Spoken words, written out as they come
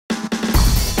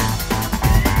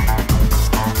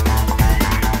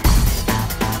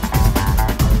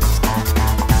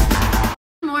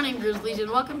lovelies,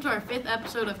 and welcome to our 5th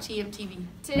episode of TMTV.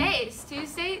 Today is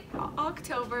Tuesday,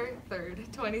 October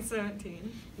 3rd,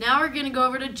 2017. Now we're going to go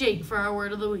over to Jake for our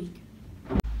word of the week.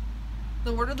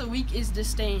 The word of the week is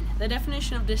disdain. The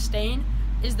definition of disdain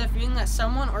is the feeling that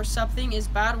someone or something is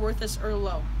bad, worthless, or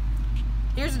low.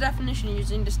 Here's the definition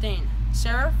using disdain.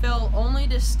 Sarah felt only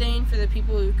disdain for the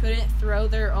people who couldn't throw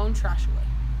their own trash away.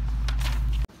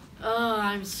 Oh,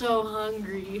 I'm so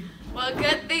hungry. Well,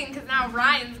 good thing, because now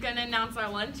Ryan's going to announce our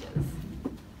lunches.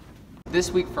 This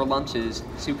week for lunches,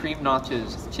 supreme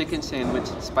nachos, chicken sandwich,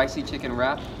 spicy chicken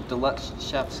wrap, deluxe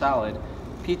chef salad,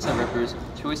 pizza rippers,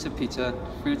 choice of pizza,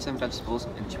 fruits and vegetables,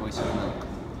 and choice of milk.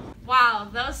 Wow,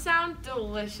 those sound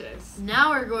delicious.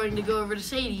 Now we're going to go over to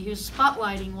Sadie, who's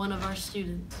spotlighting one of our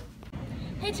students.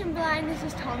 Hey Timberline, this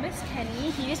is Thomas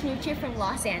Kenny. He just moved here from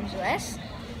Los Angeles.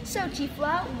 So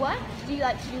Tifla, what do you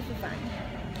like to do for fun?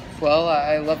 Well,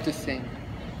 I love to sing.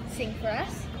 Sing for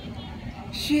us.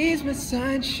 She's my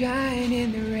sunshine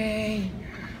in the rain,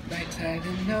 right side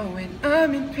of knowing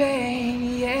I'm in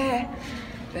pain, yeah.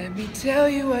 Let me tell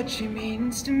you what she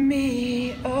means to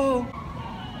me, oh.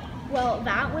 Well,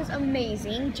 that was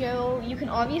amazing. Joe, you can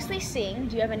obviously sing.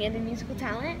 Do you have any other musical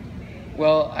talent?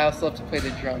 Well, I also love to play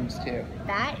the drums too.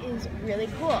 That is really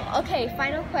cool. Okay,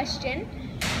 final question.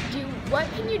 What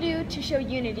can you do to show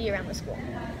unity around the school?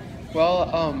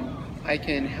 Well, I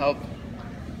can help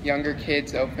younger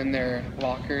kids open their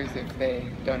lockers if they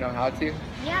don't know how to.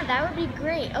 Yeah, that would be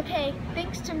great. Okay,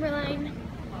 thanks Timberline.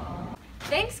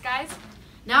 Thanks, guys.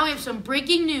 Now we have some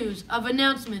breaking news of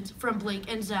announcements from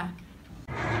Blake and Zach.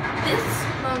 This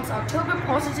month's October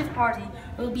Positive Party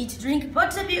will be to drink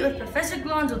Butterbeer with Professor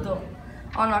Glondador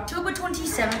on October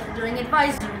 27th during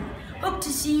advisory. Hope to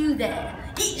see you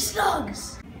there. Eat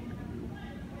slugs!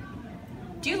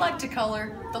 Do you like to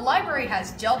color? The library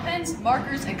has gel pens,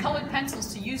 markers, and colored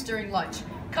pencils to use during lunch.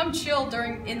 Come chill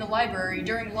in the library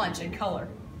during lunch and color.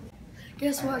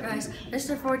 Guess what, guys?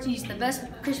 Mr. Forti's The Best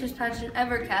Christmas Pageant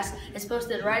Ever cast is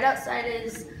posted right outside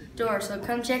his door, so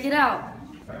come check it out.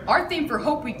 Our theme for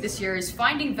Hope Week this year is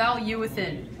Finding Value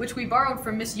Within, which we borrowed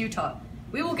from Miss Utah.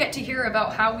 We will get to hear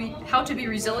about how to be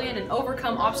resilient and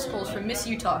overcome obstacles from Miss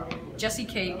Utah, Jessie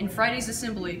K, in Friday's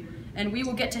assembly, and we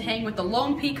will get to hang with the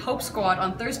Lone Peak Hope Squad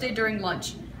on Thursday during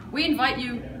lunch. We invite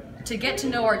you to get to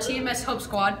know our TMS Hope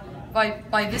Squad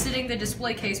by visiting the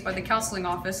display case by the counseling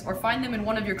office or find them in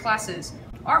one of your classes.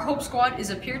 Our Hope Squad is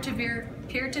a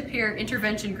peer-to-peer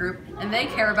intervention group, and they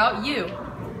care about you.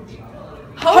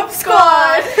 Hope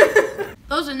Squad!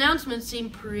 Those announcements seem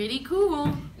pretty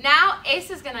cool. Now,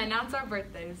 Ace is going to announce our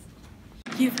birthdays.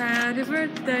 You've had a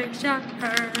birthday, shout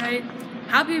her right.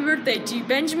 Happy birthday to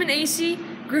Benjamin AC,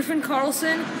 Griffin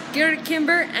Carlson, Garrett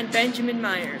Kimber, and Benjamin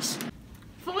Myers.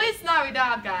 Feliz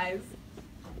Navidad, guys.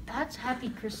 That's Happy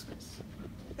Christmas.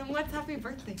 Then what's happy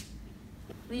birthday?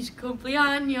 Feliz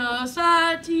cumpleaños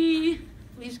a ti.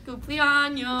 Feliz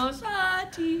cumpleaños a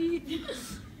ti.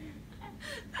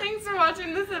 Thanks for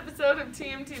watching this episode of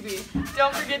TMTV.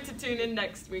 Don't forget to tune in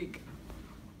next week.